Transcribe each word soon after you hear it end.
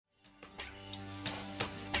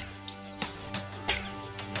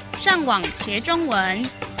上网学中文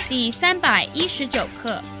第319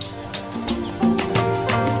课。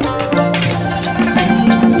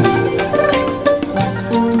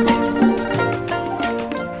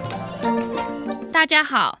大家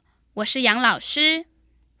好，我是杨老师。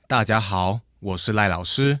大家好，我是赖老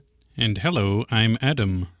师。And hello, I'm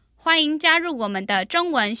Adam. 欢迎加入我们的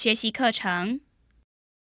中文学习课程。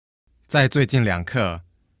在最近2课，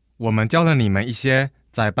我们教了你们一些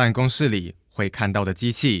在办公室里会看到的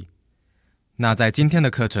机器。那在今天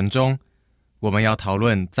的课程中，我们要讨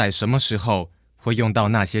论在什么时候会用到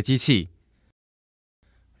那些机器。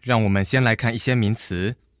让我们先来看一些名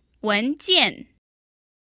词。文件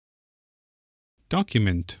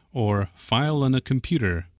Document or file on a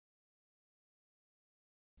computer.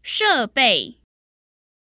 设备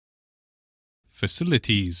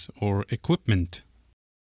Facilities or equipment.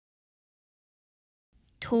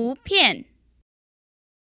 图片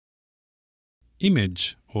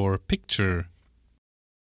Image or picture.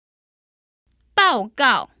 报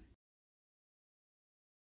告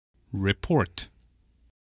Report.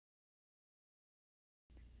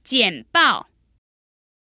 简报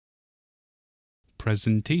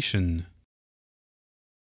Presentation.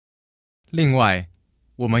 另外，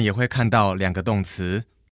我们也会看到2个动词。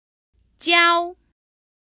交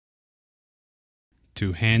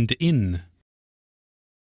To hand in.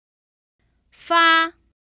 发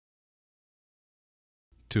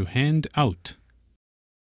To hand out.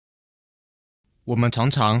 我们常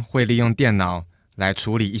常会利用电脑来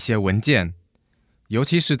处理一些文件，尤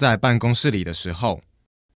其是在办公室里的时候。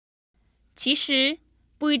其实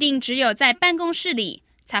不一定只有在办公室里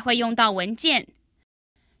才会用到文件，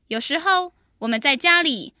有时候我们在家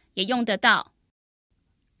里也用得到，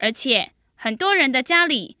而且很多人的家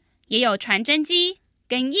里也有传真机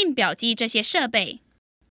跟印表机这些设备。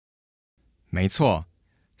没错，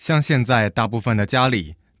像现在大部分的家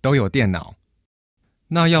里都有电脑。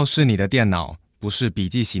那要是你的电脑不是笔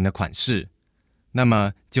记型的款式，那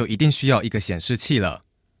么就一定需要一个显示器了。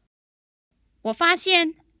我发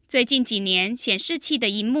现最近几年显示器的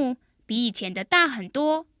萤幕比以前的大很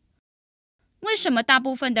多。为什么大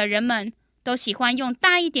部分的人们都喜欢用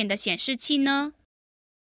大一点的显示器呢？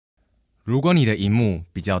如果你的萤幕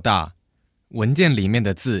比较大，文件里面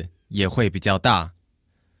的字也会比较大，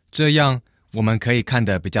这样我们可以看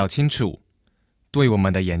得比较清楚，对我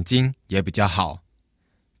们的眼睛也比较好，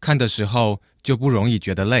看的时候就不容易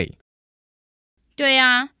觉得累。对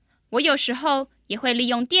啊，我有时候也会利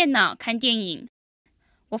用电脑看电影。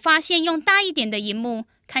我发现用大一点的萤幕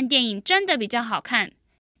看电影真的比较好看，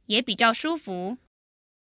也比较舒服。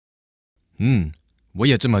我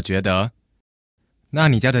也这么觉得。那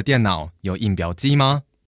你家的电脑有印表机吗？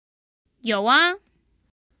有啊。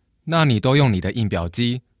那你都用你的印表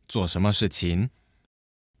机做什么事情？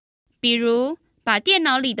比如把电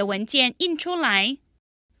脑里的文件印出来。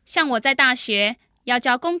像我在大学要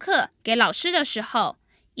交功课给老师的时候，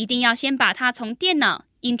一定要先把它从电脑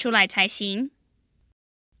印出来才行。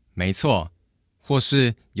没错，或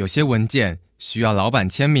是有些文件需要老板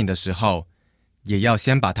签名的时候，也要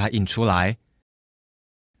先把它印出来。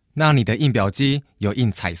那你的印表机有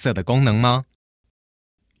印彩色的功能吗？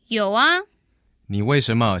有啊。你为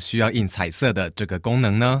什么需要印彩色的这个功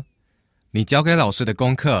能呢？你交给老师的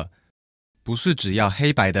功课，不是只要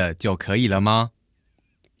黑白的就可以了吗？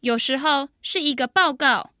有时候是一个报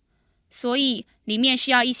告，所以里面需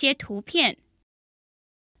要一些图片。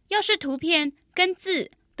要是图片跟字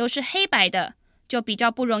都是黑白的，就比较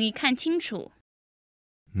不容易看清楚。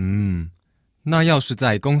那要是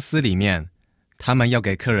在公司里面，他们要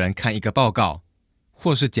给客人看一个报告，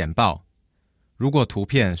或是简报，如果图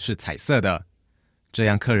片是彩色的，这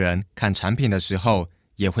样客人看产品的时候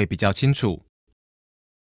也会比较清楚。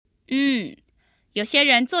有些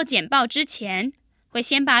人做简报之前，会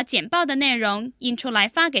先把简报的内容印出来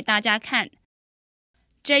发给大家看，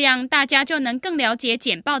这样大家就能更了解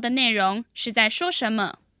简报的内容是在说什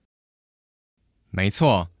么。没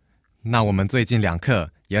错，那我们最近2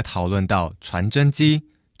课也讨论到传真机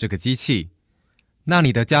这个机器。那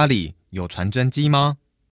你的家里有传真机吗？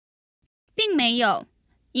并没有，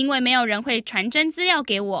因为没有人会传真资料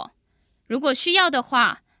给我。如果需要的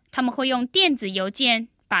话，他们会用电子邮件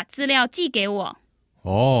把资料寄给我。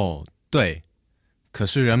对。可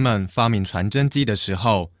是人们发明传真机的时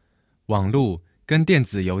候，网络跟电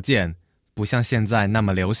子邮件不像现在那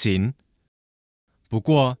么流行。不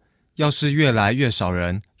过，要是越来越少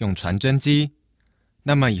人用传真机，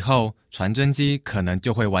那么以后传真机可能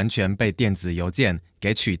就会完全被电子邮件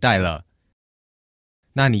给取代了。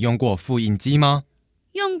那你用过复印机吗？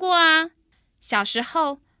用过啊。小时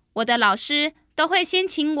候，我的老师都会先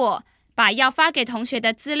请我把要发给同学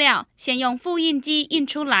的资料先用复印机印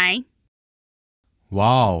出来。哇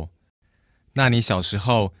哦，那你小时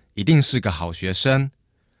候一定是个好学生，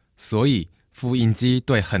所以复印机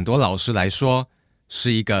对很多老师来说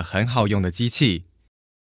是一个很好用的机器。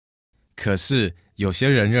可是有些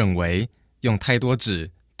人认为用太多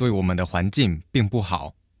纸对我们的环境并不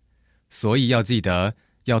好，所以要记得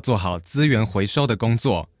要做好资源回收的工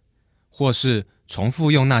作，或是重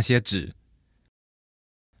复用那些纸。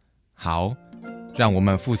好，让我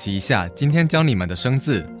们复习一下今天教你们的生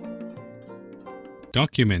字。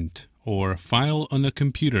Document or file on a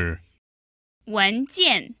computer. 文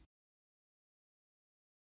件、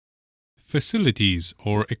 Facilities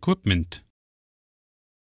or equipment.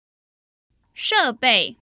 设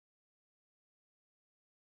备、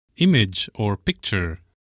 Image or picture.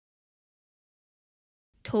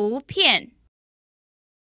 图片、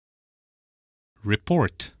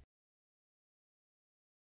 Report.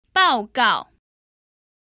 报告、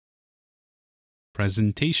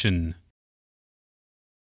 Presentation.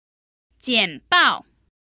 简报、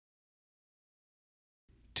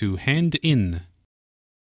 To hand in.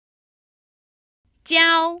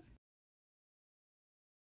 交、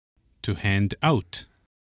 To hand out.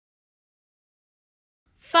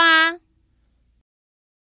 发。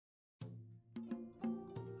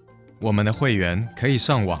我们的会员可以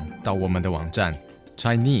上网到我们的网站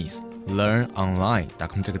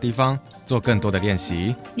ChineseLearnOnline.com 这个地方做更多的练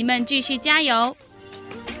习。你们继续加油！